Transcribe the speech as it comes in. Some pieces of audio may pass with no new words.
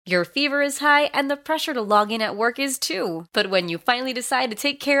Your fever is high and the pressure to log in at work is too. But when you finally decide to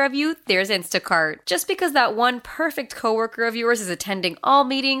take care of you, there's Instacart. Just because that one perfect coworker of yours is attending all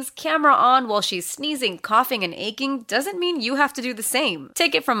meetings, camera on while she's sneezing, coughing, and aching, doesn't mean you have to do the same.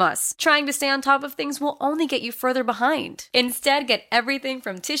 Take it from us. Trying to stay on top of things will only get you further behind. Instead, get everything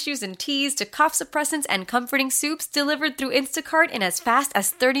from tissues and teas to cough suppressants and comforting soups delivered through Instacart in as fast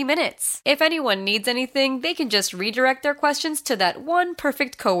as 30 minutes. If anyone needs anything, they can just redirect their questions to that one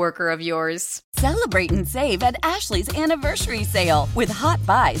perfect coworker of yours. Celebrate and save at Ashley's Anniversary Sale. With Hot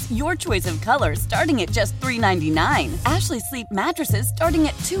Buys, your choice of colors starting at just $3.99. Ashley Sleep mattresses starting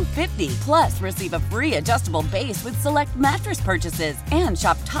at $2.50. Plus, receive a free adjustable base with select mattress purchases. And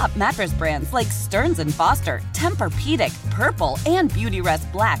shop top mattress brands like Stearns & Foster, Tempur-Pedic, Purple, and Beautyrest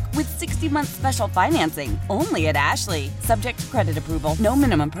Black with 60-month special financing. Only at Ashley. Subject to credit approval. No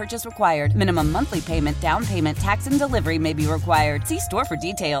minimum purchase required. Minimum monthly payment, down payment, tax, and delivery may be required. See store for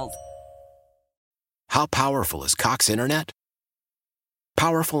details. How powerful is Cox Internet?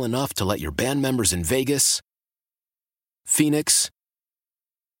 Powerful enough to let your band members in Vegas, Phoenix,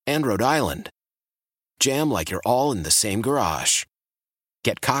 and Rhode Island jam like you're all in the same garage.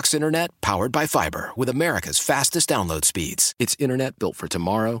 Get Cox Internet powered by fiber with America's fastest download speeds. It's internet built for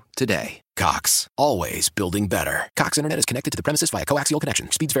tomorrow, today. Cox, always building better. Cox Internet is connected to the premises via coaxial connection.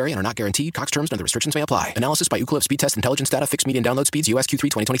 Speeds vary and are not guaranteed. Cox terms and other restrictions may apply. Analysis by Ookla of Speed Test Intelligence Data. Fixed median download speeds. US Q3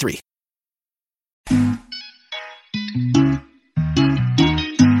 2023.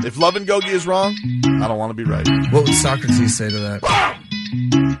 If Love and Gogi is wrong, I don't want to be right. What would Socrates say to that?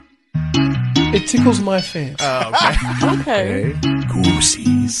 It tickles my fancy. Oh, Okay.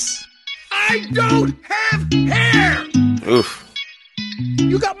 Goosies. I don't have hair! Oof.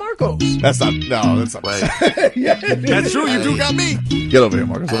 You got Marcos. That's not right. Yeah, That's true. You do got me. Get over here,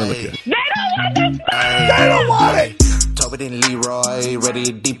 Marcus. Let me look at you. They don't want it. Tobin and Leroy, ready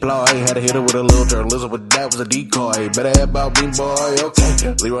to deploy. Had to hit her with a little journalism, but that was a decoy. Better have about me, boy.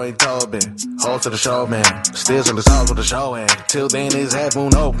 Okay. Leroy and Tobin, hold to the show, man. Stills in the sauce with the show, and till then his half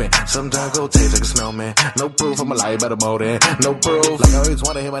moon open. Sometimes go taste like a snowman. No proof, I'm a lie about a motor. No proof. Like I always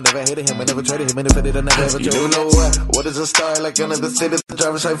wanted him, I never hated him, I never traded him, and if I did, I never ever traded him. You know what? What is a star? Like another city, the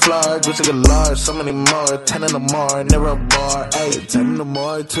driver's side flyer. Gucci a large, so many more. 10 in the more, never a bar. Ayy, 10 in the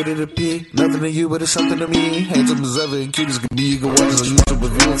more, 2 to the P. Nothing to you, but it's something to me. Handsome as ever, cute as can be. You can watch this on YouTube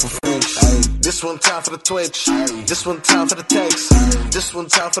review for free. Ayy, this one time for the Twitch. This one time for the text. This one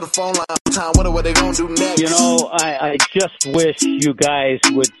time for the phone line. Time, what they gonna do next? You know, I just wish you guys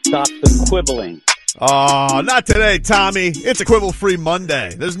would stop the quibbling. Oh, not today, Tommy. It's a quibble-free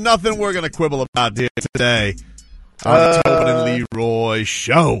Monday. There's nothing we're going to quibble about here today on the Tobin and Leroy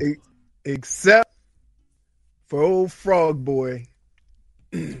show. Except for old Frog Boy.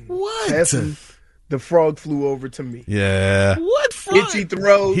 What? The frog flew over to me. Yeah. What frog? Itchy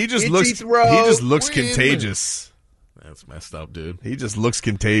throat. He just looks contagious. That's messed up, dude. He just looks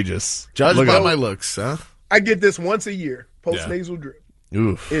contagious. Judged by my looks, huh? I get this once a year, post-nasal drip.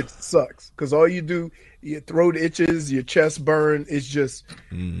 Oof. It sucks because all you do, your throat itches, your chest burn. It's just,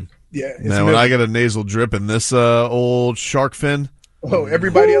 yeah. It's Man, when I get a nasal drip in this old shark fin. Oh,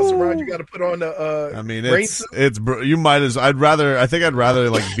 everybody else around you got to put on the. I mean, it's you might as I think I'd rather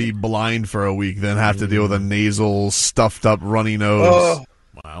like be blind for a week than have to deal with a nasal stuffed up runny nose. Oh,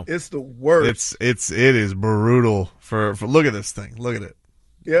 wow, it's the worst. It is brutal for look at this thing. Look at it.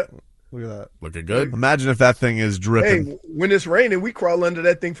 Yeah. Look at that. Looking good. Imagine if that thing is dripping. Hey, when it's raining, we crawl under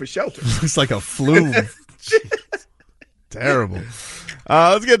that thing for shelter. It's like a flume. Terrible.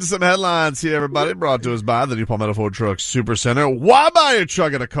 Let's get to some headlines here, everybody. Brought to us by the new Palmetto Ford Truck Super Center. Why buy a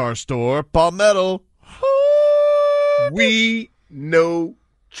truck at a car store? Palmetto. We know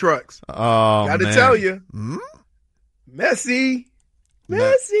trucks. Oh, Gotta tell you. Messi.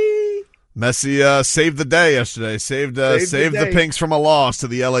 Messi saved the day yesterday. Saved the Pinks from a loss to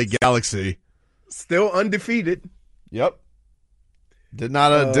the LA Galaxy. Still undefeated. Yep. Did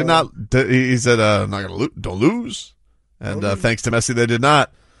not. He said, don't lose. And thanks to Messi, they did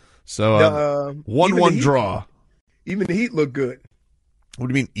not. So 1-1 draw. Even the Heat look good. What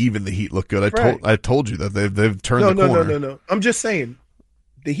do you mean? Even the Heat look good? I told you that they've turned the corner. No. I'm just saying,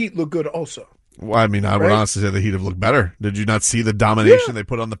 the Heat look good also. Well, I mean, I would honestly say the Heat have looked better. Did you not see the domination they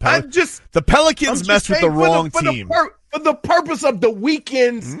put on the Pelicans? The Pelicans messed with the wrong team. For the purpose of the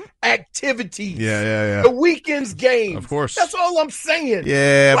weekend's activities. Yeah. The weekend's games. Of course. That's all I'm saying.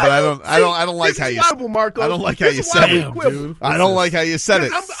 Yeah, but I don't like how you said it. I don't like how you said it. I don't like how you said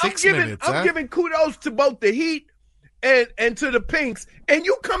it. I'm giving kudos to both the Heat and to the Pinks, and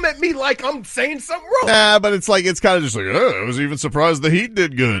you come at me like I'm saying something wrong. Nah, but it's kind of just like, I was even surprised the Heat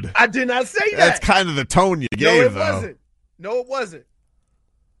did good. I did not say that. That's kind of the tone you gave, though. No, it wasn't.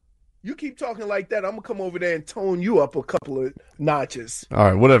 You keep talking like that, I'm going to come over there and tone you up a couple of notches. All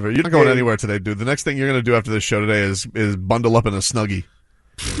right, whatever. You're not going anywhere today, dude. The next thing you're going to do after this show today is bundle up in a Snuggie.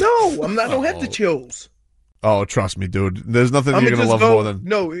 No, I'm not. I don't have the chills. Oh, trust me, dude. There's nothing you're going to love more than...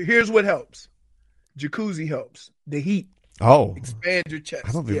 No, here's what helps. Jacuzzi helps. The heat. Oh. Expand your chest.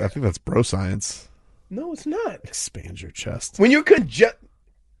 I think that's bro science. No, it's not. Expand your chest. When you're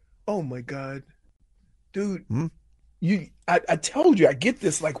oh, my God. Dude, I told you, I get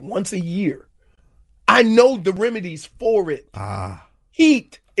this like once a year. I know the remedies for it.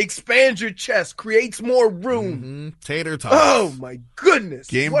 Heat, expands your chest, creates more room. Tater tots. Oh, my goodness.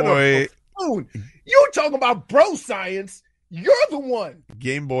 Game Boy. You talking about bro science. You're the one.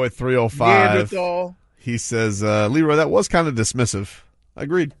 Game Boy 305. Neanderthal. He says, Leroy, that was kind of dismissive.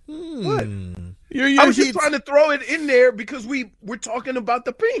 Agreed. What? I was just trying to throw it in there because we're talking about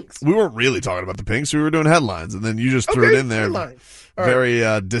the Pinks. We weren't really talking about the Pinks. We were doing headlines, and then you just threw it in there very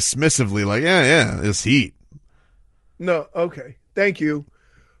dismissively, like, yeah, it's heat. No, okay. Thank you.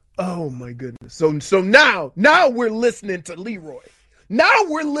 Oh, my goodness. So now we're listening to Leroy. Now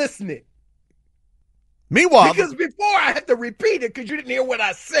we're listening. Meanwhile, because before I had to repeat it because you didn't hear what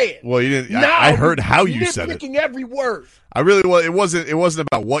I said. Well, you didn't. I heard how you said it. Nitpicking every word. It wasn't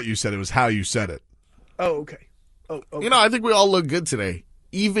about what you said. It was how you said it. Oh, okay. Oh, okay. I think we all look good today.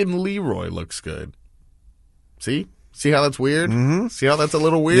 Even Leroy looks good. See how that's weird? Mm-hmm. See how that's a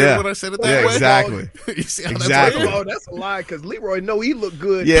little weird when I said it that way? Exactly. You see how exactly. Oh, that's a lie because Leroy know he looked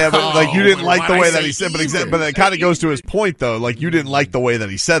good. Yeah, but you didn't like the way that he said. But it kind of goes to his point, though. Like you didn't like the way that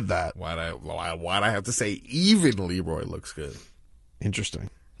he said that. Why'd I have to say even Leroy looks good? Interesting.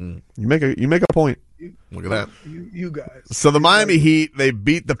 You make a point. Look at that. You guys. So the Miami Heat, they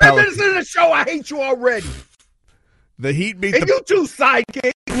beat the Pelicans. Listen to the show. I hate you already. The Heat beat and you too,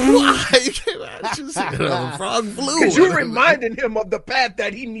 sidekick. Why? Frog flew. Because you're reminding him of the path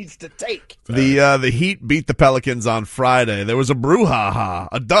that he needs to take. The Heat beat the Pelicans on Friday. There was a brouhaha,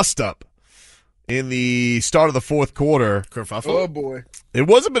 a dust-up in the start of the fourth quarter. Kerfuffle? Oh, boy. It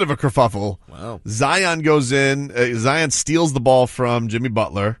was a bit of a kerfuffle. Wow. Zion goes in. Zion steals the ball from Jimmy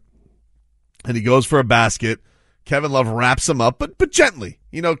Butler, and he goes for a basket. Kevin Love wraps him up, but gently.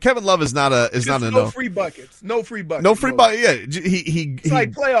 Kevin Love is not a no free buckets. No free buckets. No free bucket. Yeah, it's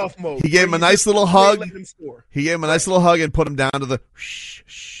like playoff mode. He gave him a nice little hug. He gave him a nice little hug and put him down to the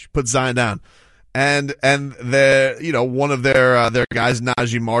put Zion down. And one of their guys,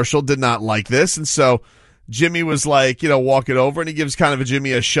 Najee Marshall, did not like this, and so Jimmy was like, walking over, and he gives kind of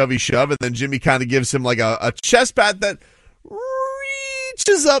Jimmy a shovey shove, and then Jimmy kind of gives him like a chest pat that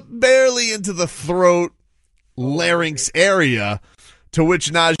reaches up barely into the throat, larynx area, to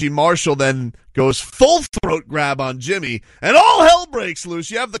which Najee Marshall then goes full throat grab on Jimmy, and all hell breaks loose.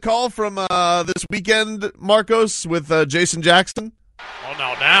 You have the call from this weekend, Marcos, with Jason Jackson. Oh,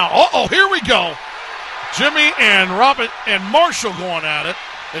 now. Here we go. Jimmy and Robert and Marshall going at it,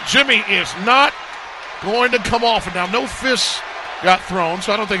 and Jimmy is not going to come off. And now no fists got thrown,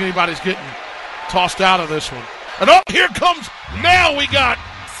 so I don't think anybody's getting tossed out of this one. And here comes, now we got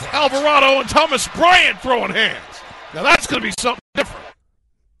Alvarado and Thomas Bryant throwing hands. Now that's going to be something different.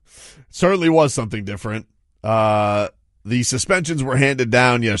 Certainly was something different. The suspensions were handed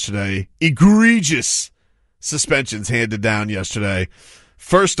down yesterday. Egregious suspensions handed down yesterday.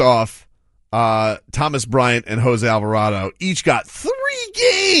 First off, Thomas Bryant and Jose Alvarado each got 3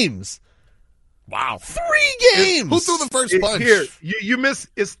 games. Wow. 3 games. Who threw the first punch? Here, you miss.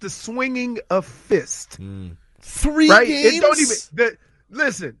 It's the swinging of fist. 3 right? games? It don't even.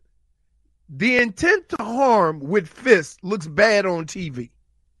 Listen, the intent to harm with fists looks bad on TV.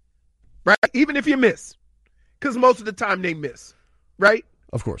 Right? Even if you miss. Because most of the time they miss. Right?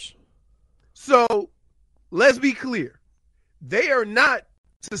 Of course. So, let's be clear. They are not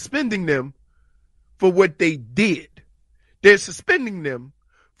suspending them for what they did. They're suspending them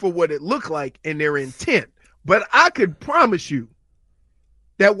for what it looked like and their intent. But I could promise you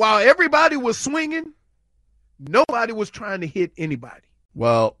that while everybody was swinging, nobody was trying to hit anybody.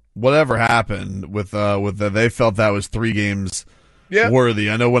 Well, whatever happened with they felt that was 3 games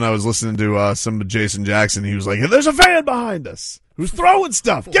worthy. I know when I was listening to some of Jason Jackson, he was like, "There's a fan behind us who's throwing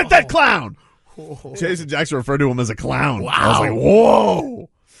stuff. Get that clown." Jason Jackson referred to him as a clown. Wow. I was like, whoa.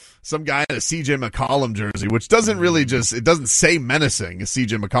 Some guy in a C.J. McCollum jersey, which doesn't really it doesn't say menacing, a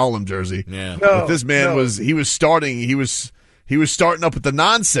C.J. McCollum jersey. Yeah. But this man he was starting up with the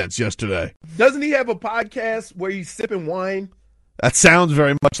nonsense yesterday. Doesn't he have a podcast where he's sipping wine? That sounds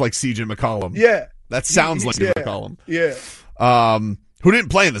very much like C.J. McCollum. Yeah. That sounds like C.J. McCollum. Yeah. Who didn't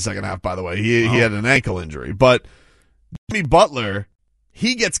play in the second half, by the way. He had an ankle injury. But Jimmy Butler,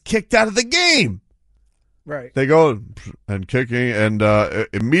 he gets kicked out of the game. Right. They go and kicking and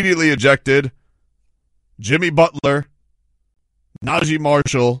immediately ejected Jimmy Butler, Najee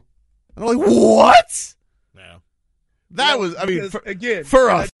Marshall. And I'm like, what? Yeah. That was, I mean, again, for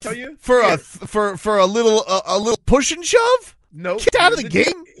can a I tell you? for a little push and shove. No, Get out of the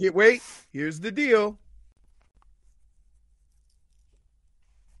game. Wait, here's the deal.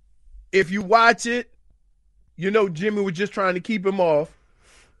 If you watch it, you know Jimmy was just trying to keep him off.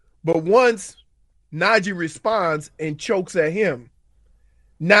 But once Najee responds and chokes at him,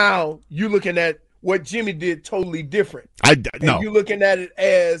 now you're looking at what Jimmy did totally different. No. You're looking at it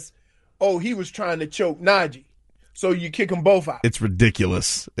as, oh, he was trying to choke Najee. So you kick them both out. It's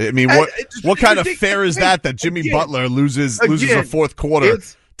ridiculous. I mean, what kind of fair is that Jimmy Butler loses the fourth quarter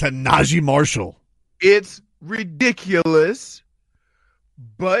to Najee Marshall? It's ridiculous,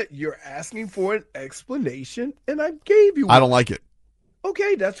 but you're asking for an explanation, and I gave you one. I don't like it.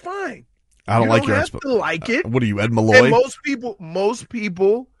 Okay, that's fine. I don't like your explanation. Like it. What are you, Ed Malloy? And most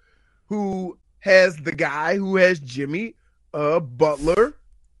people who has the guy who has Jimmy Butler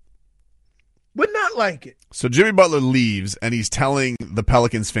would not like it. So Jimmy Butler leaves, and he's telling the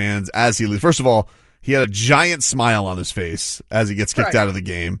Pelicans fans as he leaves. First of all, he had a giant smile on his face as he gets kicked out of the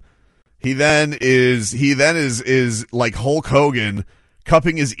game. He then is like Hulk Hogan,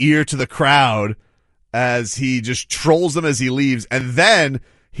 cupping his ear to the crowd as he just trolls them as he leaves, and then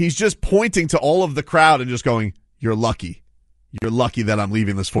he's just pointing to all of the crowd and just going, "You're lucky. You're lucky that I'm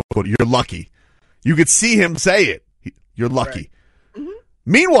leaving this fourth quarter. You're lucky." You could see him say it. You're lucky. Right. Mm-hmm.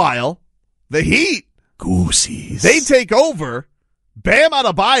 Meanwhile, the Heat, Goosies, they take over. Bam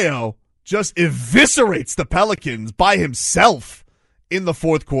Adebayo just eviscerates the Pelicans by himself in the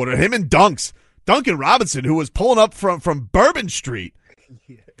fourth quarter. Him and Duncan Robinson, who was pulling up from Bourbon Street,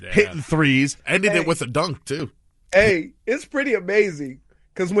 hitting threes. Ended it with a dunk, too. Hey, it's pretty amazing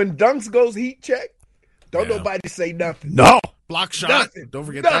because when Dunks goes heat check, don't nobody say nothing. No. Block shot. Nothing. Don't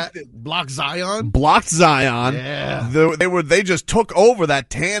forget that. Block Zion. Blocked Zion. Yeah. They just took over that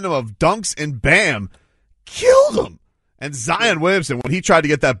tandem of Dunks and Bam. Killed him. And Zion Williamson, when he tried to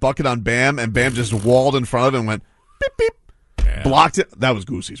get that bucket on Bam, and Bam just walled in front of him and went, beep, beep. Yeah. Blocked it. That was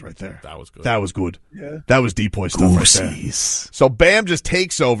Goosies right there. That was good. That was good. Yeah. That was depoy stuff right there. So Bam just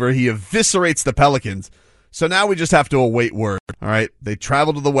takes over. He eviscerates the Pelicans. So now we just have to await word. All right. They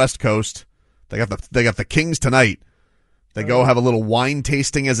travel to the West Coast. They got the Kings tonight. They go have a little wine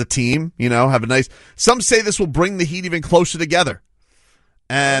tasting as a team, have a nice. Some say this will bring the Heat even closer together.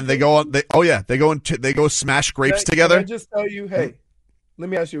 And they go smash grapes together. Can I just tell you, hey, let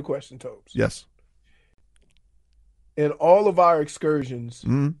me ask you a question, Tobes. Yes. In all of our excursions,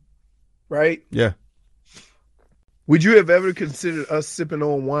 right? Yeah. Would you have ever considered us sipping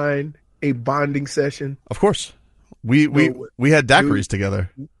on wine a bonding session? Of course. We had daiquiris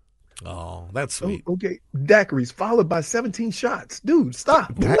together. Oh, that's sweet. Okay. Daiquiris followed by 17 shots. Dude,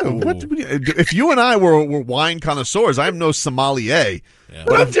 stop. If you and I were wine connoisseurs, I'm no sommelier. Yeah.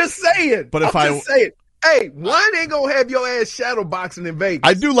 But I'm just saying. But if I'm just saying. Hey, wine ain't going to have your ass shadow boxing in Vegas.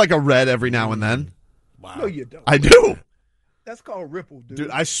 I do like a red every now and then. Wow. No, you don't. I do. That's called Ripple, dude. Dude,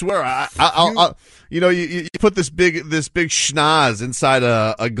 I swear, I'll you put this big schnoz inside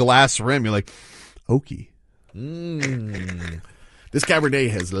a glass rim. You're like, oaky. This Cabernet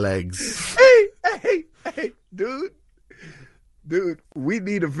has legs. Hey, dude, we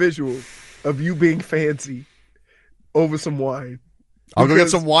need a visual of you being fancy over some wine. I'll go get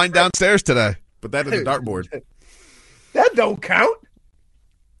some wine downstairs today. Put that in the dartboard. That don't count.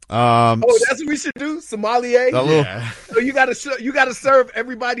 That's what we should do, sommelier. Yeah. So you gotta serve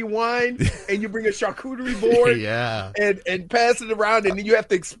everybody wine, and you bring a charcuterie board, yeah, and pass it around, and then you have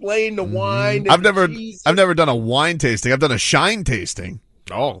to explain the wine. I've never done a wine tasting. I've done a shine tasting.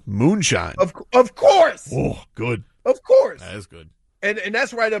 Oh, Of moonshine. course. Oh, good. Of course. That is good. And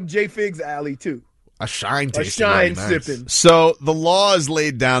that's right up J Fig's alley too. A shine tasting. A shine nice. sipping. So the law is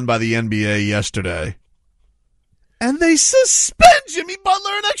laid down by the NBA yesterday. And they suspend Jimmy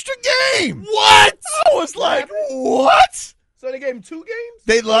Butler an extra game. What? I was like, what? So they gave him 2 games?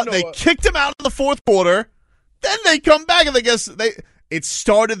 They kicked him out in the fourth quarter. Then they come back and it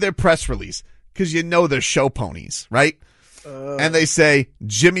started their press release because they're show ponies, right? And they say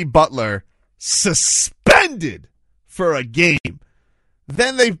Jimmy Butler suspended for a game.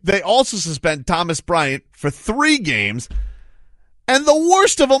 Then they also suspend Thomas Bryant for 3 games. And the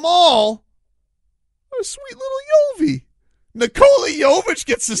worst of them all, a sweet little Yovi. Nikola Jovic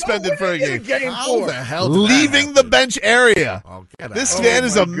gets suspended for a game. How the hell leaving the bench area. Oh, this man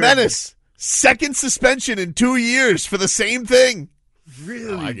is a menace. Second suspension in 2 years for the same thing.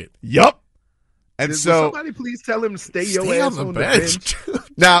 Really? I like it. Yup. Will so somebody please tell him to stay your ass on the bench.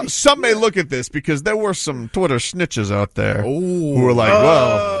 now some may look at this because there were some Twitter snitches out there who were like,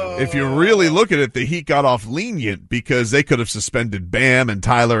 well, if you really look at it, the Heat got off lenient because they could have suspended Bam and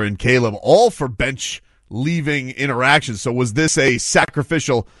Tyler and Caleb all for bench leaving interactions. So was this a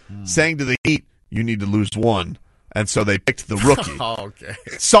sacrificial saying to the Heat, you need to lose one? And so they picked the rookie. Okay.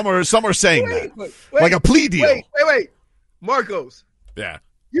 Some are saying that. Like a plea deal. Wait. Marcos. Yeah.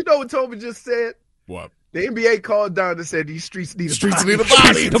 You know what Tobin just said? What? The NBA called down and said these streets need a Streets body. need a body.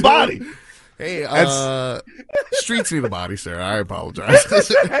 Streets need a body. Hey, streets need a body, sir. I apologize.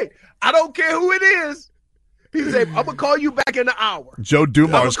 Hey, I don't care who it is. He said, I'm going to call you back in an hour. Joe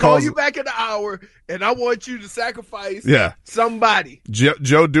Dumars call you back in an hour, and I want you to sacrifice somebody.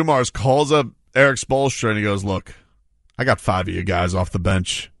 Joe Dumars calls up Eric Spoelstra, and he goes, look, I got 5 of you guys off the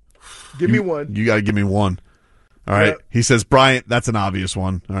bench. Give me one. You got to give me one. All right. Yep. He says, Bryant, that's an obvious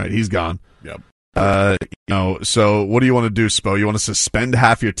one. All right, he's gone. Yep. So what do you want to do, Spo? You want to suspend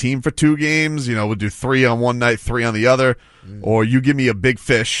half your team for 2 games? We'll do 3 on one night, 3 on the other. Or you give me a big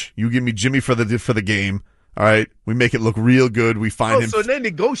fish. You give me Jimmy for the game. All right, we make it look real good. We find him. So they're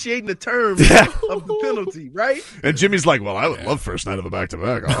negotiating the terms of the penalty, right? And Jimmy's like, well, I would love first night of a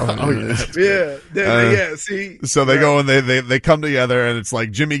back-to-back. See. So they go and they come together, and it's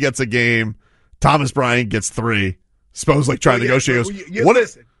like Jimmy gets a game, Thomas Bryant gets 3. Spo's like trying to negotiate.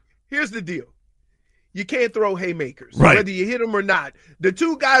 Listen, here's the deal. You can't throw haymakers, right? Whether you hit them or not. The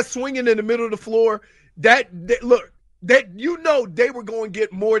 2 guys swinging in the middle of the floor, that they were going to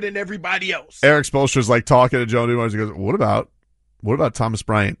get more than everybody else. Eric Spoelstra's like talking to Joe Dumars. He goes, what about Thomas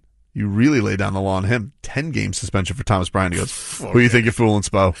Bryant? You really lay down the law on him. 10-game suspension for Thomas Bryant. He goes, Who you think you're fooling,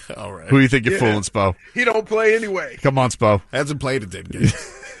 Spo? All right. Who you think you're fooling, Spo? He don't play anyway. Come on, Spo. Hasn't played in 10 games.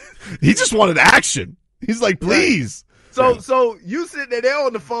 He just wanted action. He's like, please. Right. So you sit there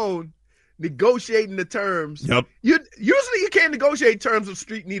on the phone negotiating the terms. Yep. Usually you can't negotiate terms of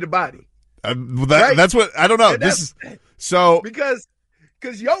street need a body. Right? That's what I don't know. This is so because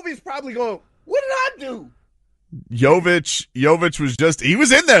Jovi's probably going, what did I do? Jovic was he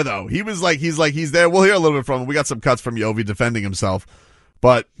was in there though. He's there. We'll hear a little bit from him. We got some cuts from Jovi defending himself.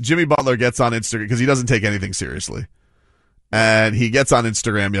 But Jimmy Butler gets on Instagram because he doesn't take anything seriously. And he gets on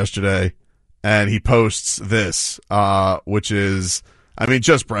Instagram yesterday and he posts this, which is,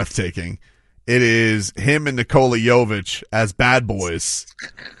 just breathtaking. It is him and Nikola Jovic as bad boys.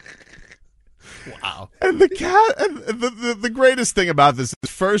 Wow. And the greatest thing about this is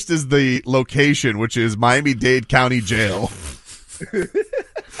first is the location, which is Miami-Dade County Jail.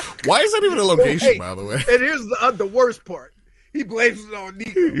 Why is that even a location, by the way? And here's the worst part. He blames it on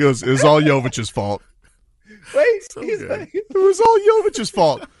Niko. He goes, it was all Jovic's fault. Wait, it was all Jovic's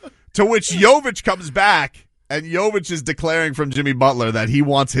fault. To which Jovic comes back, and Jovic is declaring from Jimmy Butler that he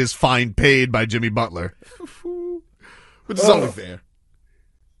wants his fine paid by Jimmy Butler. Which is only fair.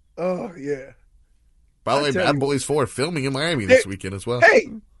 Oh, yeah. By the way, Bad Boys 4 filming in Miami this weekend as well. Hey,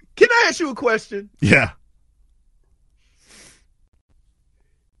 can I ask you a question? Yeah.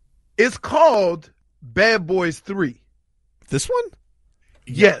 It's called Bad Boys 3. This one?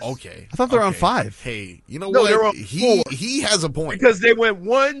 Yes. Okay. I thought they're on 5. Hey, you know what? They're on 4. He has a point. Because they went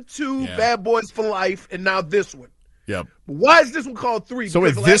 1, 2, Bad Boys for Life, and now this one. Yep. Why is this one called 3? So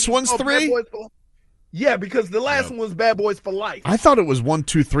if this one's 3? Yeah, because the last one was Bad Boys for Life. I thought it was 1,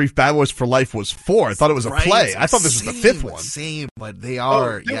 2, 3. Bad Boys for Life was 4. I thought it was a play. I thought this was the 5th one. Same, but they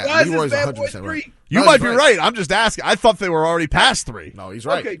are. Why Leroy's is Bad 100% Boys right. 3? You might be right. I'm just asking. I thought they were already past 3. No, he's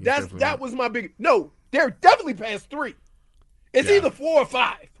right. Okay, that was my big. No, they're definitely past 3. It's either 4 or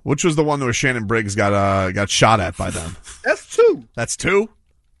 5. Which was the one where Shannon Briggs got shot at by them? That's 2. That's 2?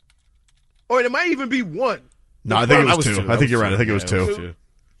 Or it might even be 1. No, I think it was 2. I think you're right. I think it was 2. I think it was 2.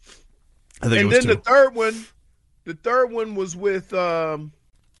 And then the third one was with was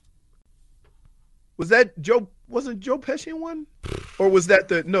that Joe? Wasn't Joe Pesci in one? Or was that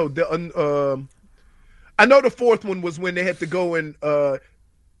I know the 4th one was when they had to go and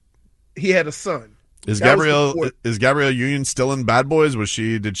he had a son. Is Gabrielle Union still in Bad Boys?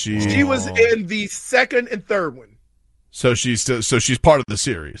 Did she? She was in the 2nd and 3rd one. So she's part of the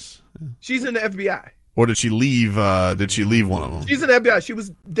series. She's in the FBI. Or did she leave? Did she leave one of them? She's in the FBI. She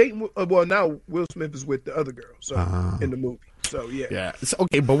was dating. Well, now Will Smith is with the other girl. So in the movie. So yeah. Yeah. It's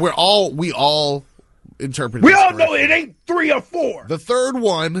okay, but we all interpret. We all know it ain't 3 or 4. The third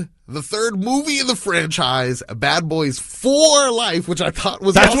one, the third movie in the franchise, Bad Boys 4 Life, which I thought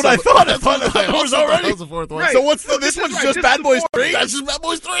was. That's what I thought. I thought it was already. That was the 4th one. Right. So what's this one's right. just This Bad Boys 3? That's just Bad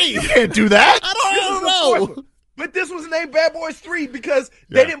Boys 3. You can't do that. I don't know. But this was named Bad Boys 3 because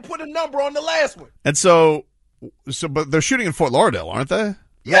they didn't put a number on the last one. And so, but they're shooting in Fort Lauderdale, aren't they?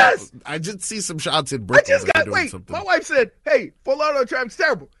 Yes. I did see some shots in I Brooklyn. just got, wait, something. my wife said, hey, Fort Lauderdale traffic's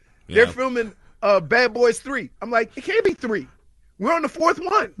terrible. They're filming Bad Boys 3. I'm like, it can't be 3. We're on the 4th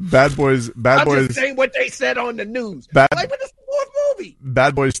one. Bad Boys. I'm just saying what they said on the news. Like, but it's the 4th movie.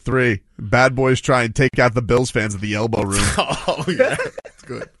 Bad Boys 3. Bad Boys try and take out the Bills fans at the Elbow Room. Oh, yeah. That's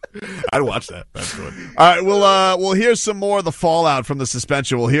good. I'd watch that. That's good. All right, we'll hear some more of the fallout from the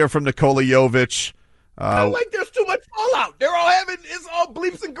suspension. We'll hear from Nikola Jovic. I don't like there's too much fallout. They're all it's all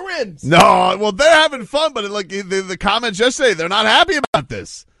bleeps and grins. No, well, they're having fun, but like the comments yesterday, they're not happy about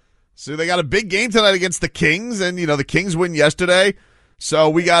this. So they got a big game tonight against the Kings, and the Kings win yesterday. So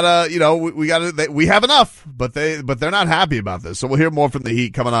we gotta, we have enough, but they're not happy about this. So we'll hear more from the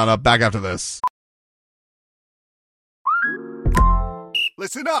Heat coming on up. Back after this.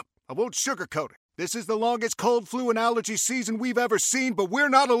 Listen up. I won't sugarcoat it. This is the longest cold, flu, and allergy season we've ever seen, but we're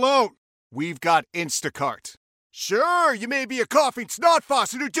not alone. We've got Instacart. Sure, you may be a coughing snot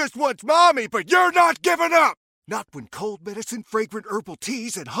faucet who just wants mommy, but you're not giving up. Not when cold medicine, fragrant herbal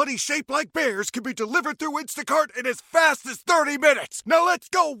teas, and honey shaped like bears can be delivered through Instacart in as fast as 30 minutes. Now let's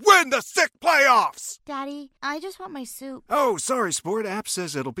go win the sick playoffs. Daddy, I just want my soup. Oh, sorry, Sport. App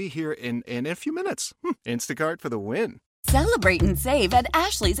says it'll be here in a few minutes. Instacart for the win. Celebrate and save at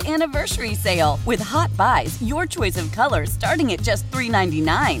Ashley's Anniversary Sale. With Hot Buys, your choice of colors starting at just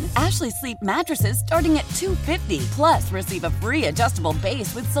 $3.99. Ashley Sleep mattresses starting at $2.50. Plus, receive a free adjustable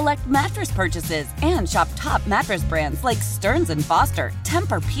base with select mattress purchases. And shop top mattress brands like Stearns & Foster,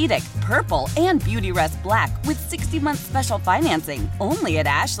 Tempur-Pedic, Purple, and Beautyrest Black with 60-month special financing. Only at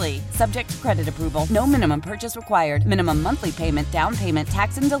Ashley. Subject to credit approval. No minimum purchase required. Minimum monthly payment, down payment,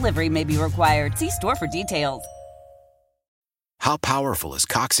 tax, and delivery may be required. See store for details. How powerful is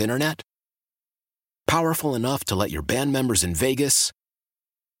Cox Internet? Powerful enough to let your band members in Vegas,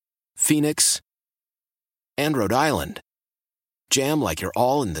 Phoenix, and Rhode Island jam like you're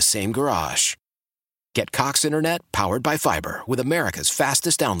all in the same garage. Get Cox Internet powered by fiber with America's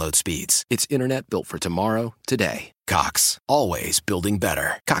fastest download speeds. It's internet built for tomorrow, today. Cox, always building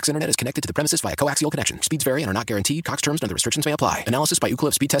better. Cox Internet is connected to the premises via coaxial connection. Speeds vary and are not guaranteed. Cox terms and other restrictions may apply. Analysis by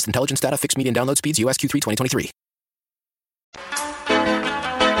Ookla Speed Test Intelligence Data. Fixed median download speeds. US Q3 2023.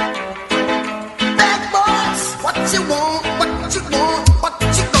 Bad boys, what you want, what you want, what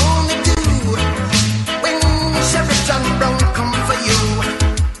you gonna do when Chevy John Brown come for you?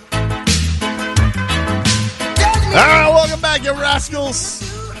 All right, welcome back, you rascals.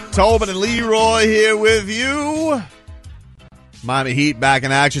 Tobin and Leroy here with you. Miami Heat back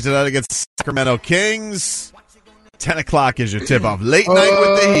in action tonight against Sacramento Kings. 10 o'clock is your tip-off. Late night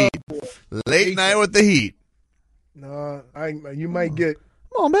with the Heat. Late night with the Heat. No, you might get.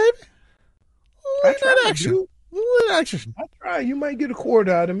 Come on, baby. I tried, action. Late action. I try. You might get a cord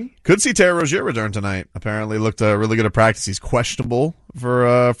out of me. Could see Terry Rozier return tonight. Apparently looked really good at practice. He's questionable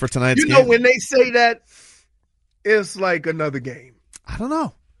for tonight's game. When they say that, it's like another game. I don't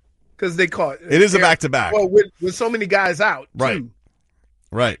know. Because they caught it is a back-to-back. Well, with so many guys out, right, too.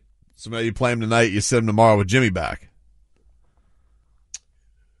 Right. So maybe you play him tonight. You sit him tomorrow with Jimmy back.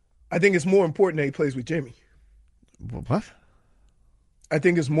 I think it's more important that he plays with Jimmy. What? I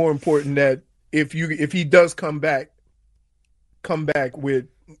think it's more important that if he does come back with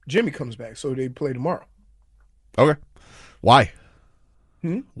Jimmy comes back, so they play tomorrow. Okay. Why?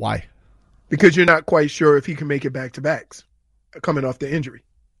 Hmm? Why? Because you're not quite sure if he can make it back-to-backs coming off the injury.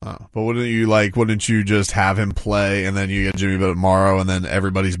 But wouldn't you just have him play and then you get Jimmy tomorrow and then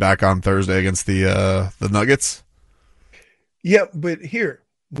everybody's back on Thursday against the Nuggets? Yeah, but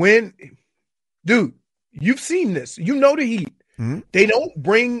dude, you've seen this. You know the Heat. Mm-hmm. They don't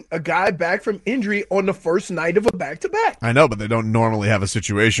bring a guy back from injury on the first night of a back-to-back. I know, but they don't normally have a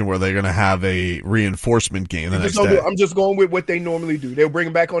situation where they're going to have a reinforcement game the next day. I'm just going with what they normally do. They'll bring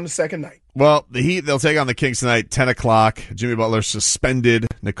him back on the second night. Well, the Heat, they'll take on the Kings tonight, 10 o'clock. Jimmy Butler suspended.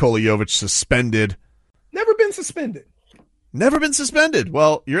 Nikola Jovic suspended. Never been suspended. Never been suspended.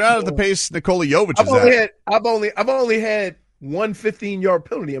 Well, you're out at the pace Nikola Jovic is at. I've only had one 15-yard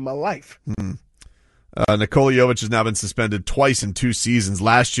penalty in my life. Mm-hmm. Nikola Jovic has now been suspended twice in 2 seasons.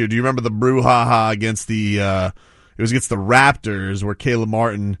 Last year, do you remember the brouhaha against the Raptors where Caleb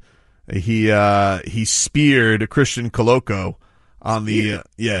Martin he speared Christian Coloco on the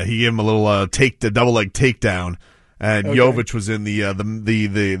he gave him a little double leg takedown, and okay. Jovic was in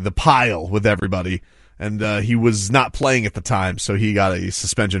the pile with everybody, and he was not playing at the time, so he got a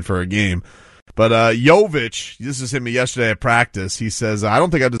suspension for a game. But Jovic, this is him yesterday at practice. He says, "I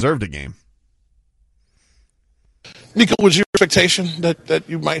don't think I deserved a game." Niko, was your expectation that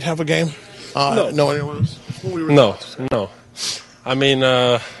you might have a game? No. Knowing it was? No. I mean,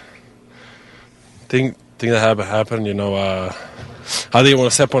 thing that happened, I didn't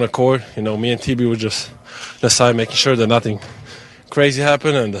want to step on the court. You know, me and TB were just on the side making sure that nothing crazy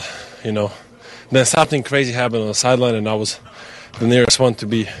happened. And, you know, then something crazy happened on the sideline, and I was the nearest one to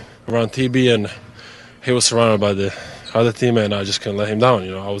be around TB, and he was surrounded by the other team, and I just couldn't let him down.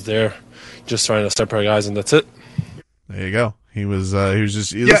 You know, I was there just trying to separate guys, and that's it. There you go. He was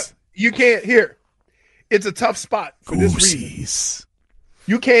just... You can't... Here, it's a tough spot for this reason.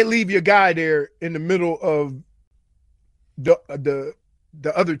 You can't leave your guy there in the middle of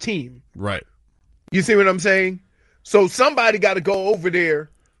the other team. Right. You see what I'm saying? So somebody got to go over there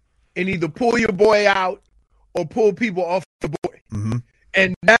and either pull your boy out or pull people off the boy. Mm-hmm.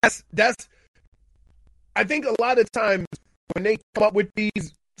 And that's I think a lot of times when they come up with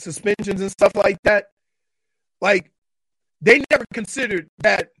these suspensions and stuff like that, like they never considered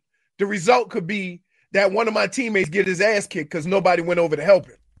that the result could be that one of my teammates get his ass kicked because nobody went over to help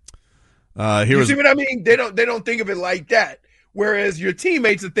him. You see what I mean? They don't think of it like that. Whereas your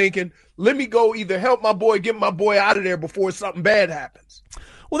teammates are thinking, let me go either help my boy, get my boy out of there before something bad happens.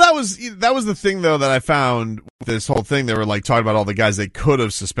 Well, that was the thing, though, that I found with this whole thing. They were like talking about all the guys they could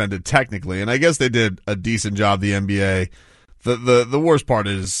have suspended technically, and I guess they did a decent job, the NBA. The worst part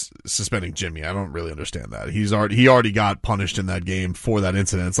is suspending Jimmy. I don't really understand that. He already got punished in that game for that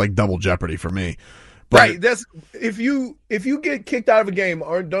incident. It's like double jeopardy for me. But, right. That's if you get kicked out of a game,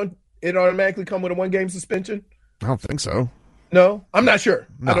 don't it automatically come with a 1-game suspension? I don't think so. No, I'm not sure.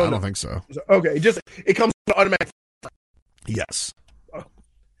 No, I don't think so. Okay, it comes with automatic. Yes. Oh.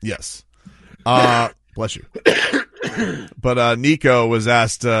 Yes. Bless you. But Niko was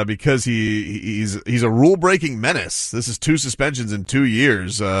asked because he's a rule-breaking menace. This is 2 suspensions in 2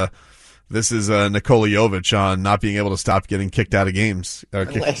 years. This is Nikola Jovic on not being able to stop getting kicked out of games.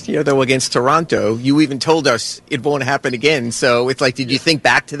 Last year, though, against Toronto, you even told us it won't happen again. So it's like, did you think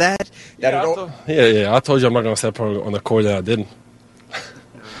back to that? I told you I'm not going to step on the court, and I didn't.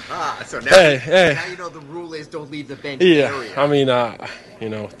 So now, now you know the rule is don't leave the bench area. I mean, you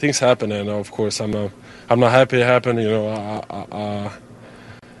know, things happen, and of course, I'm not happy it happened. You know,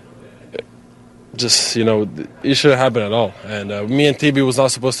 just, you know, it shouldn't happen at all. And me and TB was not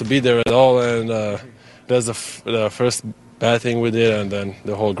supposed to be there at all, and that's the first bad thing we did, and then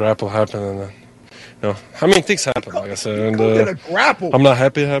the whole grapple happened, and then, you know, I mean, things happen, like I said, and a grapple. I'm not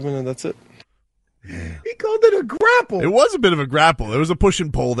happy it happened, and that's it. He called it a grapple. It was a bit of a grapple. There was a push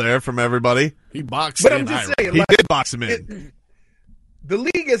and pull there from everybody. He boxed but in. I'm just saying, he did box him in. The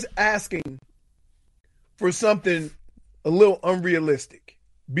league is asking for something a little unrealistic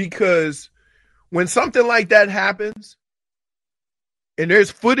because when something like that happens and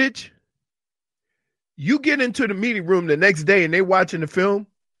there's footage, you get into the meeting room the next day and they're watching the film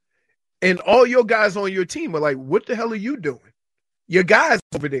and all your guys on your team are like, what the hell are you doing? Your guys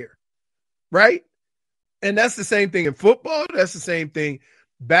over there, right? And that's the same thing in football. That's the same thing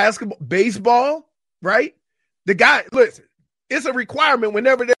basketball, baseball, right? The guy, listen, it's a requirement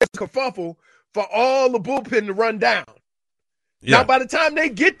whenever there's a kerfuffle for all the bullpen to run down. Yeah. Now, by the time they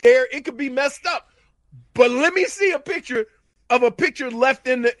get there, it could be messed up. But let me see a picture left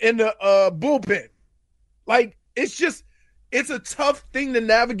in the bullpen. Like, it's a tough thing to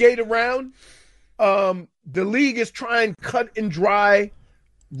navigate around. The league is trying cut and dry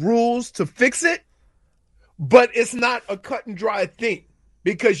rules to fix it, but it's not a cut and dry thing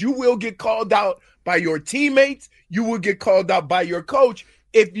because you will get called out by your teammates. You will get called out by your coach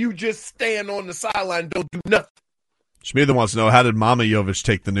if you just stand on the sideline and don't do nothing. Schmieder wants to know, how did Mama Jovic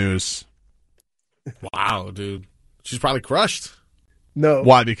take the news? Wow, dude. She's probably crushed. No.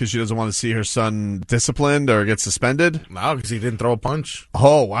 Why? Because she doesn't want to see her son disciplined or get suspended? No, because he didn't throw a punch.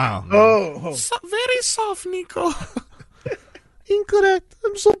 Oh, wow. Oh. Very soft, Niko. Incorrect.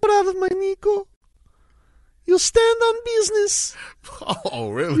 I'm so proud of my Niko. You stand on business. Oh,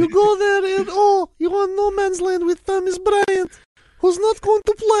 really? You go there and, you're on no man's land with Thomas Bryant, who's not going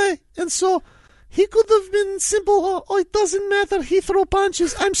to play. And so he could have been simple, it doesn't matter, he throw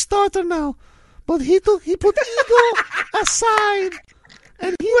punches, I'm starter now. But he put ego aside,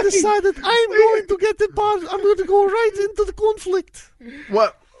 and he decided, I'm going to get the part, I'm going to go right into the conflict.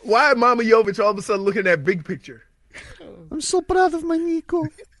 What? Why Mama Jovic all of a sudden looking at big picture? I'm so proud of my Niko.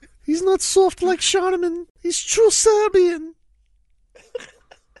 He's not soft like Sharman. He's true Serbian.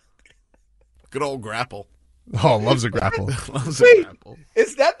 Good old grapple. Oh, loves a grapple. Loves a grapple.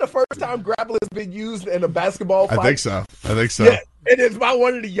 Is that the first time grapple has been used in a basketball fight? I think so. Yeah, it is by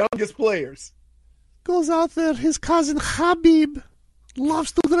one of the youngest players. Goes out there, his cousin Habib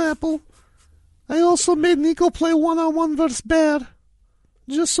loves to grapple. I also made Niko play one-on-one versus Bear,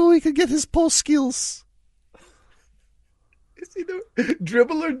 just so he could get his post skills. Is he the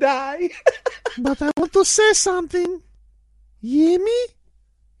dribble or die? But I want to say something. Jimmy,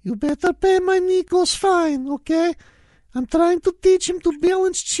 you better pay my Niko's fine, okay? I'm trying to teach him to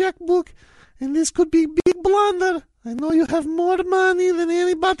balance checkbook, and this could be big blunder. I know you have more money than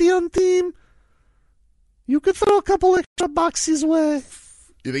anybody on team. You could throw a couple extra bucks his way.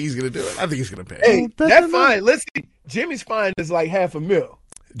 You think he's going to do it? I think he's going to pay. Hey, that fine. Listen, Jimmy's fine is like $500,000.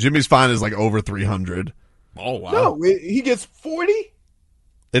 Jimmy's fine is like over 300. Oh wow! No, he gets 40.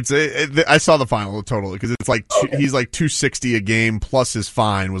 I saw the final totally because it's like he's like 260 a game plus his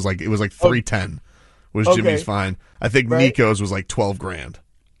fine was like 310 was Jimmy's fine. I think Niko's was like 12 grand.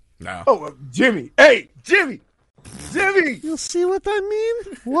 No. Oh, Jimmy. Hey, Jimmy. You see what I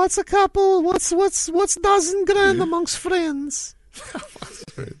mean? What's a couple? What's dozen grand amongst friends?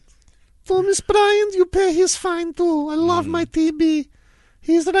 So, Miss Bryant, you pay his fine too. I love my TB.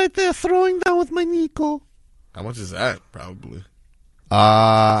 He's right there throwing down with my Niko. How much is that? Probably.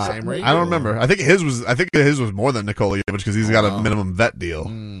 Same rate? I don't remember. I think his was more than Nikola because he's got a minimum vet deal.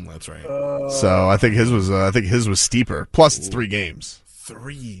 That's right. So I think his was steeper. Plus it's 3 games.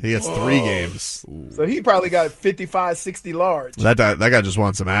 3. He gets 3 games. So he probably got 55, 60 large. That guy just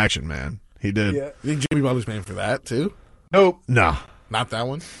wants some action, man. He did. Yeah. You think Jimmy Butler's paying for that too? Nope. No. Not that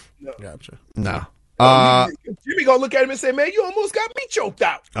one? No. Gotcha. No. Jimmy gonna look at him and say, "Man, you almost got me choked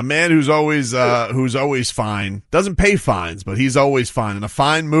out." A man who's always fine, doesn't pay fines, but he's always fine in a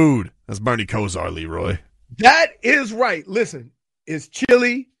fine mood. That's Bernie Kosar, Leroy. That is right. Listen, it's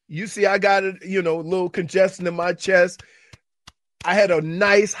chilly. You see, I got a little congestion in my chest. I had a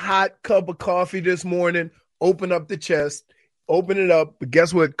nice hot cup of coffee this morning. Open up the chest, open it up. But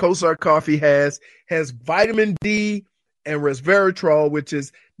guess what? Kosar coffee has vitamin D and resveratrol, which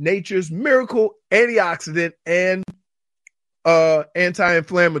is nature's miracle antioxidant and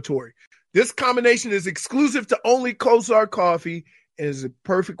anti-inflammatory. This combination is exclusive to only Kosar coffee and is a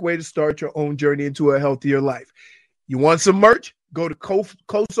perfect way to start your own journey into a healthier life. You want some merch? Go to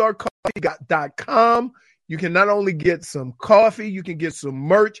KosarCoffee.com. You can not only get some coffee, you can get some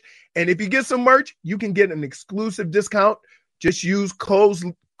merch. And if you get some merch, you can get an exclusive discount. Just use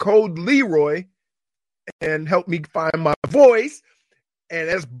code Leroy and help me find my voice. And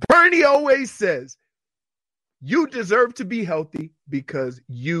as Bernie always says, you deserve to be healthy because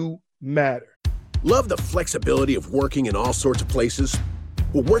you matter. Love the flexibility of working in all sorts of places?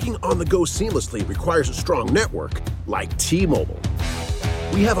 Well, working on the go seamlessly requires a strong network like T-Mobile.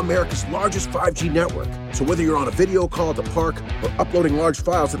 We have America's largest 5G network, so whether you're on a video call at the park or uploading large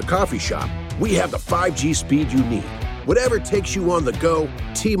files at the coffee shop, we have the 5G speed you need. Whatever takes you on the go,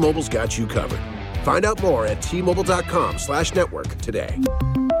 T-Mobile's got you covered. Find out more at T-Mobile.com/network today.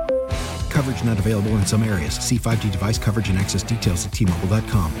 Coverage not available in some areas. See 5G device coverage and access details at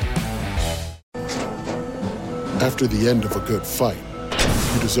T-Mobile.com. After the end of a good fight,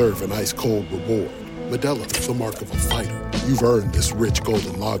 you deserve an ice-cold reward. Modelo is the mark of a fighter. You've earned this rich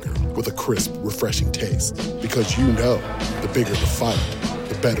golden lager with a crisp, refreshing taste. Because you know, the bigger the fight,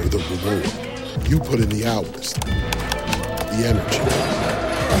 the better the reward. You put in the hours, the energy,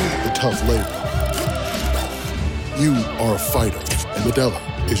 the tough labor. You are a fighter, and Modelo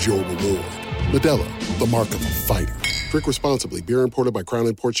is your reward. Modelo, the mark of a fighter. Drink responsibly. Beer imported by Crown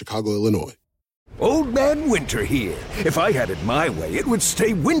Imports, Chicago, Illinois. Old Man Winter here. If I had it my way, it would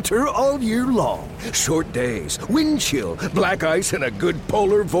stay winter all year long. Short days, wind chill, black ice, and a good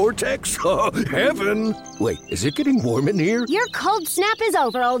polar vortex. Oh, heaven. Wait, is it getting warm in here? Your cold snap is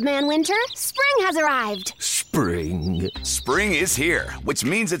over, Old Man Winter. Spring has arrived. Spring. Spring is here, which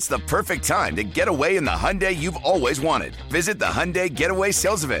means it's the perfect time to get away in the Hyundai you've always wanted. Visit the Hyundai Getaway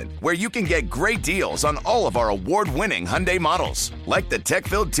Sales Event, where you can get great deals on all of our award-winning Hyundai models, like the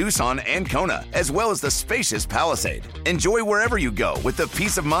tech-filled Tucson and Kona, as well as the spacious Palisade. Enjoy wherever you go with the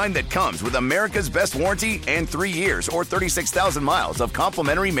peace of mind that comes with America's best warranty and 3 years or 36,000 miles of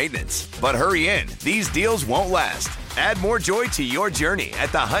complimentary maintenance. But hurry in, these deals won't last. Add more joy to your journey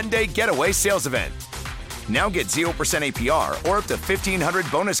at the Hyundai Getaway Sales Event. Now get 0% APR or up to $1,500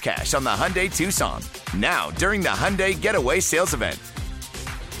 bonus cash on the Hyundai Tucson. Now, during the Hyundai Getaway Sales Event.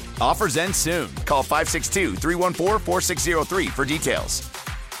 Offers end soon. Call 562-314-4603 for details.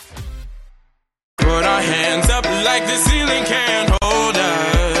 Put our hands up like the ceiling can't hold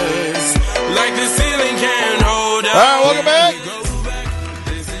us. Like the ceiling can't hold us. All right, welcome back.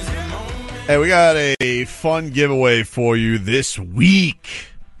 Hey, we got a fun giveaway for you this week.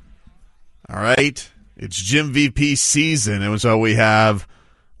 All right. It's Jim VP season, and so we have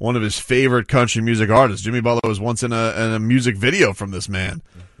one of his favorite country music artists. Jimmy Butler was once in a music video from this man.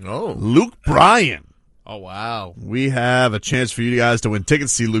 Oh. Luke Bryan. Oh, wow. We have a chance for you guys to win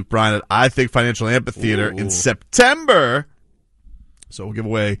tickets to see Luke Bryan at I Think Financial Amphitheater in September. So we'll give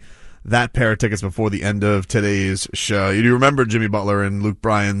away that pair of tickets before the end of today's show. You do remember Jimmy Butler and Luke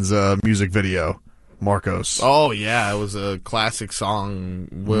Bryan's music video, Marcos? Oh, yeah. It was a classic song.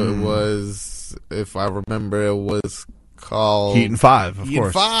 It was, if I remember, it was called Heat and Five, of course. Heat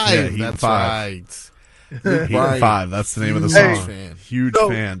and Five. Yeah, Heat That's and Five. right. Heat and Five. That's the name of the song. Huge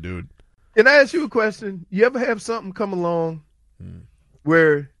fan, dude. Can I ask you a question? You ever have something come along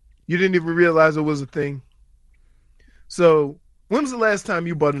where you didn't even realize it was a thing? So, when was the last time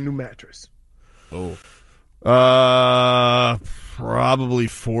you bought a new mattress? Probably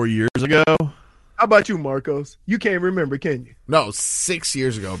 4 years ago. How about you, Marcos? You can't remember, can you? No, 6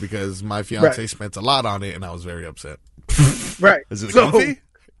 years ago, because my fiance spent a lot on it, and I was very upset. Right. Is it comfy?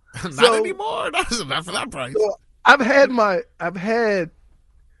 Not anymore. Not for that price. So I've had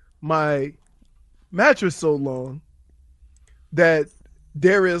my mattress so long that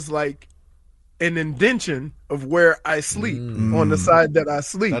there is like an indentation of where I sleep on the side that I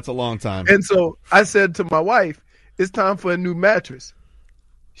sleep. That's a long time. And so I said to my wife, it's time for a new mattress.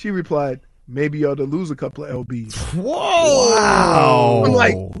 She replied, maybe you ought to lose a couple of LBs. Whoa. Wow. I'm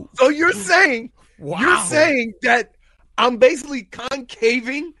like, so you're saying that I'm basically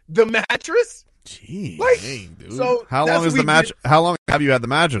concaving the mattress? Jeez. Like, dude. So how long is the match? How long have you had the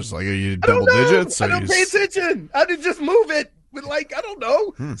mattress? Like, are you double digits? I don't pay attention. I didn't just move it. But like, I don't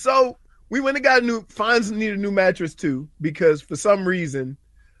know. So we went and got Fonz needed a new mattress too, because for some reason,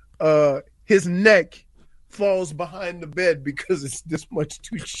 his neck falls behind the bed because it's this much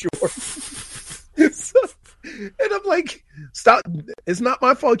too short. And I'm like, stop. It's not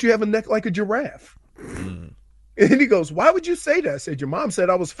my fault you have a neck like a giraffe. And he goes, why would you say that? I said, your mom said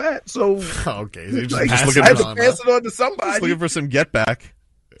I was fat. So, okay. So like, just I had to pass it on to somebody. Just looking for some get back.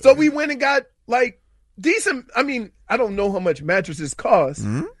 So we went and got like decent. I mean, I don't know how much mattresses cost,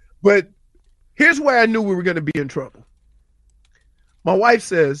 but here's where I knew we were going to be in trouble. My wife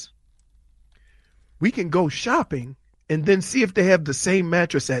says, we can go shopping and then see if they have the same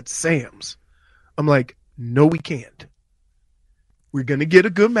mattress at Sam's. I'm like, no, we can't. We're going to get a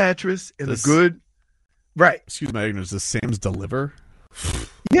good mattress and a good, right. Excuse my ignorance. Does Sam's deliver?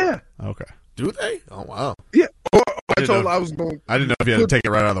 Yeah. Okay. Do they? Oh, wow. Yeah. I told her I was going. I didn't know if you had to take it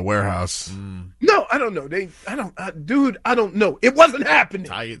right out of the warehouse. No, I don't know. Dude, I don't know. It wasn't happening.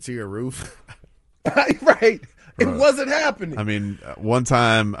 Tie it to your roof. Right. It wasn't happening. I mean, one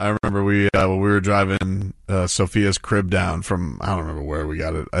time I remember when we were driving Sophia's crib down from, I don't remember where we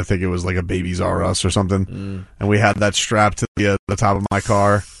got it. I think it was like a Babies R Us or something. And we had that strapped to the top of my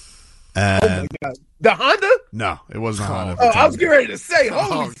car. And oh my God. The Honda? No, it wasn't a Honda. I was getting ready to say,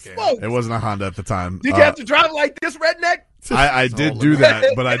 holy smokes. It wasn't a Honda at the time. Did you have to drive like this, redneck? I did do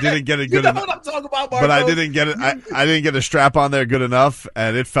that, but I didn't get it good enough. You know what I'm talking about, Marco? But I didn't get it. I didn't get a strap on there good enough,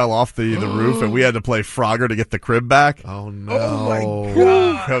 and it fell off the roof, and we had to play Frogger to get the crib back. Oh no! Oh my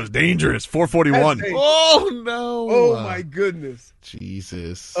God, that was dangerous. 441. Oh no! Oh my goodness!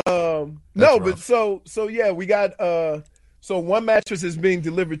 Jesus. No, rough. but so yeah, we got so one mattress is being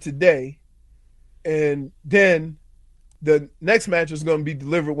delivered today, and then the next mattress is going to be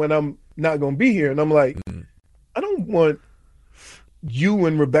delivered when I'm not going to be here, and I'm like, I don't want you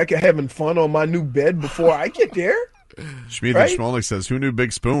and Rebecca having fun on my new bed before I get there. Schmied and Schmolnick says, who knew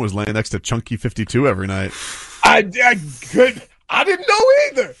Big Spoon was laying next to Chunky 52 every night? I didn't know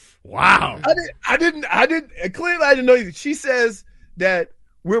either. Wow. I didn't clearly I didn't know either. She says that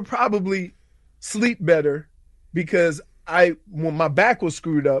we'll probably sleep better because when my back was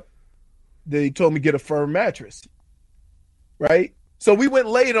screwed up, they told me to get a firm mattress. Right? So we went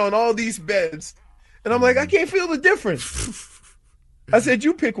laid on all these beds, and I'm like, I can't feel the difference. I said,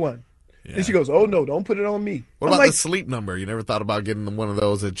 you pick one. Yeah. And she goes, oh, no, don't put it on me. What about the sleep number? You never thought about getting one of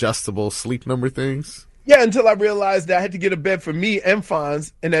those adjustable sleep number things? Yeah, until I realized that I had to get a bed for me and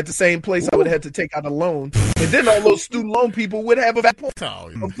Fonz, and at the same place I would have had to take out a loan. And then all those student loan people would have a point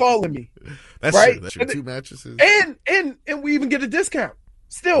of calling me. That's right? True. That's true. 2 mattresses. And we even get a discount.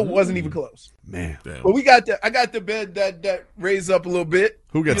 Still wasn't even close. Man. Damn. But I got the bed that raised up a little bit.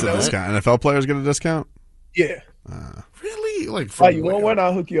 Who gets a discount? NFL players get a discount? Yeah. Really? Like, you want one?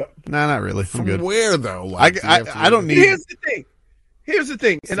 I'll hook you up. Nah, not really. I'm good. Where though? Like, I don't need. Here's the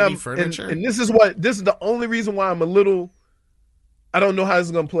thing, and this is the only reason why I'm a little. I don't know how this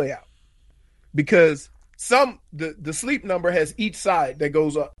is gonna play out, because the sleep number has each side that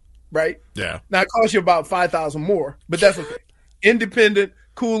goes up, right? Yeah. Now it costs you about $5,000 more, but that's okay. Independent,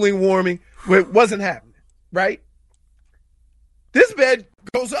 cooling, warming. It wasn't happening, right? This bed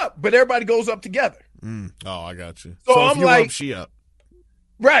goes up, but everybody goes up together. Oh, I got you. So if I'm you like, up, she up.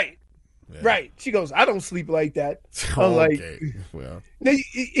 Right. Yeah. Right. She goes, I don't sleep like that. I'm okay. like, well,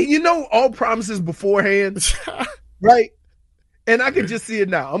 you know, all promises beforehand, right? And I can just see it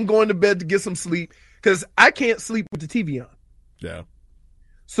now. I'm going to bed to get some sleep because I can't sleep with the TV on. Yeah.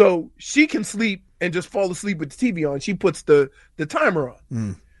 So she can sleep and just fall asleep with the TV on. She puts the timer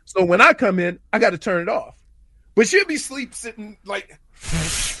on. So when I come in, I got to turn it off. But she'll be sitting like,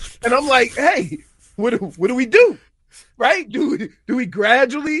 and I'm like, hey, what do we do? Right? Do we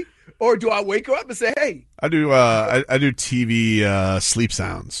gradually, or do I wake her up and say, hey? I do. I do TV sleep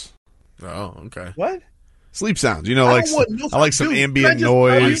sounds. Oh, okay. What? Sleep sounds. You know, like I like some ambient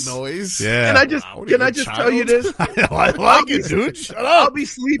noise. Yeah. Can I just tell you this? I like it, dude. Shut up. I'll be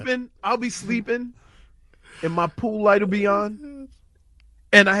sleeping, and my pool light will be on,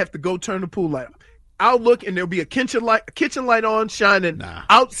 and I have to go turn the pool light on. I'll look, and there'll be a kitchen light on, shining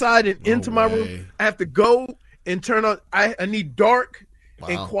outside and into my room. I have to go and turn on. I need dark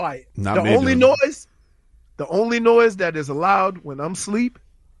and quiet. The only noise that is allowed when I'm asleep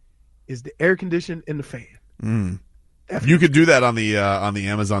is the air conditioner and the fan. You could do that on the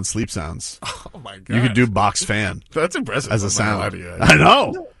Amazon Sleep Sounds. Oh my god! You could do box fan. That's impressive as a sound. Idea. I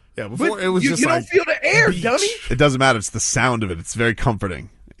know. Yeah, before but it was you just you like don't feel the air, dummy. It doesn't matter. It's the sound of it. It's very comforting.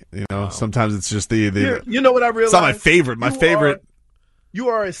 You know, sometimes it's just the. You know what I realized? It's not my favorite. My favorite. You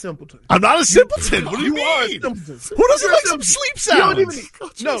are a simpleton. I'm not a simpleton. What do you mean? Are a simpleton. Who doesn't like some sleep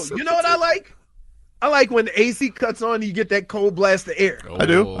sounds? You know what I like? I like when the AC cuts on, you get that cold blast of air. I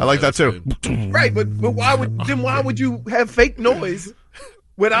do. I like that too. Right, but why would you have fake noise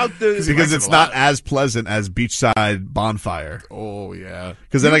without the? Because it's not as pleasant as beachside bonfire. Oh yeah.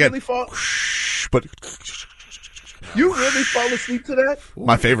 Because then I get. But you really fall asleep to that?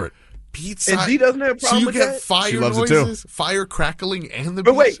 My favorite. Beachside. And D doesn't have a problem with that. So you get fire she loves noises, it too. fire crackling, and the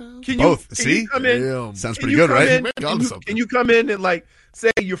But wait, sound? can you both? Can See, you come in? Sounds pretty good, right? Can you come in and like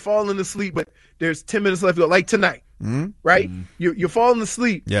say you're falling asleep, but there's 10 minutes left, like tonight, right? You're falling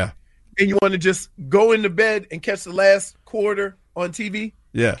asleep, yeah, and you want to just go into bed and catch the last quarter on TV.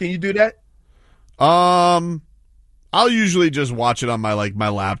 Yeah, can you do that? I'll usually just watch it on my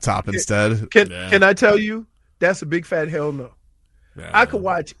laptop instead. Can I tell you that's a big fat hell no. Yeah. I could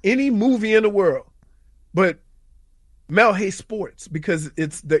watch any movie in the world, but Mel hates sports because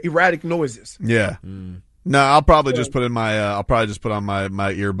it's the erratic noises. Yeah. No, I'll probably just put on my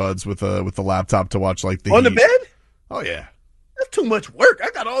earbuds with the laptop to watch like the on the bed. Oh yeah, that's too much work. I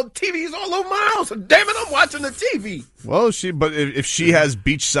got all the TVs all over my house. Damn it, I'm watching the TV. Well, if she has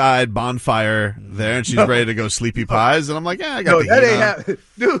beachside bonfire there and she's ready to go sleepy pies, and I'm like, yeah, I got the that heat ain't on. happening,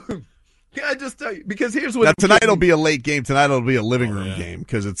 dude. Can I just tell you? Because here's what. Now, tonight will be a late game. Tonight will be a living room game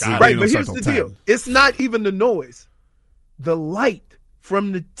because it's right. But here's the deal: it's not even the noise, the light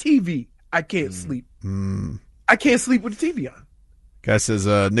from the TV. I can't sleep. I can't sleep with the TV on. Guy says,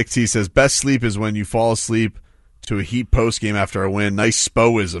 Nick T says, best sleep is when you fall asleep to a Heat post game after a win. Nice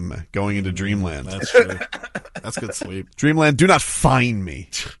spoism going into Dreamland. That's true. That's good sleep. Dreamland, do not find me.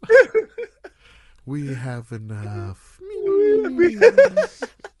 We have enough.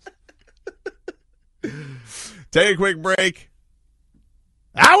 Take a quick break.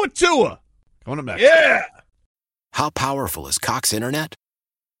 Hour Tua. Going up next. Yeah. How powerful is Cox Internet?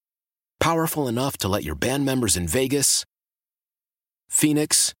 Powerful enough to let your band members in Vegas,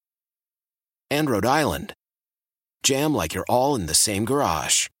 Phoenix, and Rhode Island jam like you're all in the same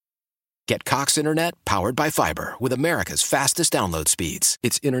garage. Get Cox Internet powered by fiber with America's fastest download speeds.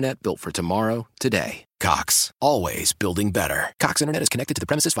 It's internet built for tomorrow, today. Cox, always building better. Cox Internet is connected to the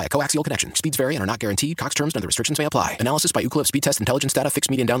premises via coaxial connection. Speeds vary and are not guaranteed. Cox terms and other restrictions may apply. Analysis by Ookla Speed Test Intelligence Data. Fixed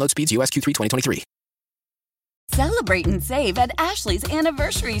median download speeds. US Q3 2023. Celebrate and save at Ashley's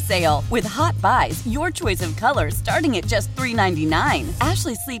Anniversary Sale. With Hot Buys, your choice of colors starting at just $3.99.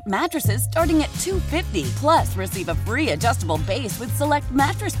 Ashley Sleep mattresses starting at $2.50. Plus, receive a free adjustable base with select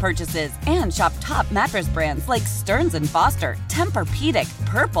mattress purchases. And shop top mattress brands like Stearns & Foster, Tempur-Pedic,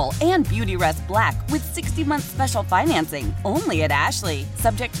 Purple, and Beautyrest Black with 60-month special financing. Only at Ashley.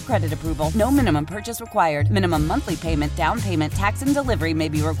 Subject to credit approval. No minimum purchase required. Minimum monthly payment, down payment, tax, and delivery may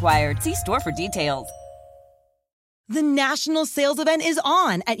be required. See store for details. The national sales event is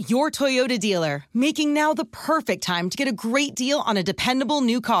on at your Toyota dealer, making now the perfect time to get a great deal on a dependable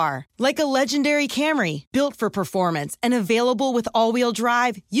new car. Like a legendary Camry, built for performance and available with all-wheel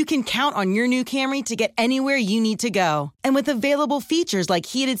drive, you can count on your new Camry to get anywhere you need to go. And with available features like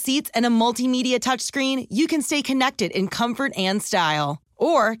heated seats and a multimedia touchscreen, you can stay connected in comfort and style.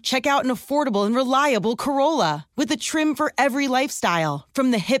 Or check out an affordable and reliable Corolla with a trim for every lifestyle.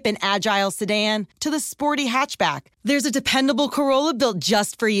 From the hip and agile sedan to the sporty hatchback, there's a dependable Corolla built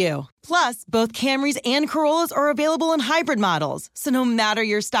just for you. Plus, both Camrys and Corollas are available in hybrid models, so no matter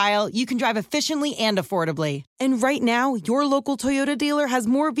your style, you can drive efficiently and affordably. And right now, your local Toyota dealer has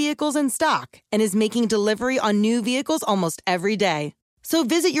more vehicles in stock and is making delivery on new vehicles almost every day. So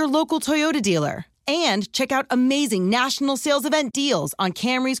visit your local Toyota dealer and check out amazing national sales event deals on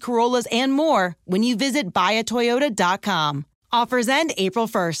Camrys, Corollas, and more when you visit buyatoyota.com. Offers end April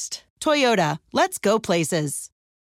 1st. Toyota, let's go places.